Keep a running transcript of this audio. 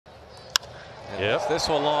Yep. This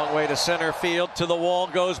one long way to center field. To the wall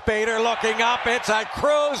goes Bader, looking up. It's a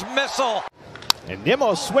cruise missile. And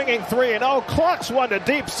Nimmo swinging 3-0, clucks one to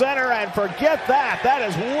deep center, and forget that. That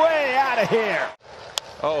is way out of here.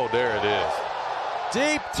 Oh, there it is.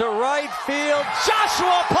 Deep to right field.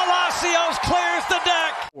 Joshua Palacios clears the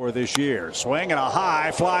deck. For this year, swing and a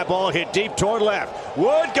high fly ball hit deep toward left.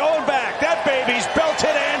 Wood going back. That baby's belted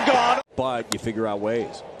and gone. But you figure out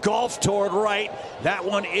ways. Golf toward right. That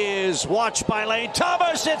one is watched by Lane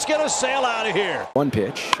Thomas. It's going to sail out of here. One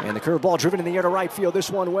pitch, and the curveball driven in the air to right field. This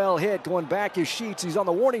one well hit. Going back is Sheets. He's on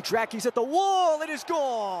the warning track. He's at the wall. It is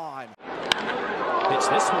gone. Hits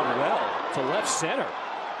this one well to left center.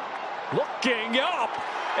 Looking up,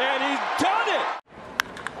 and he's done it.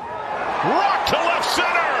 Rock to left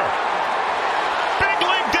center. Big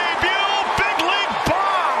league debut, big league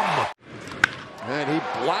bomb. And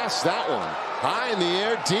he blasts that one high in the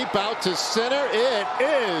air, deep out to center. It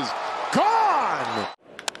is gone.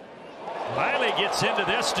 Miley gets into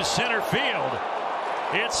this to center field.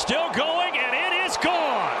 It's still going, and it is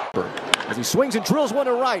gone. As he swings and drills one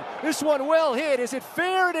to right. This one well hit. Is it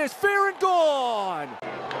fair? It is fair and gone.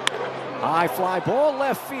 High fly ball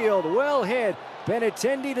left field. Well hit.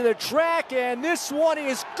 Benintendi to the track, and this one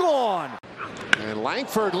is gone. And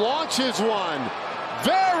Langford launches one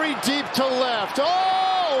very deep to left.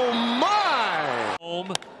 Oh, my!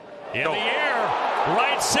 Home in the air,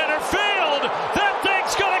 right center field.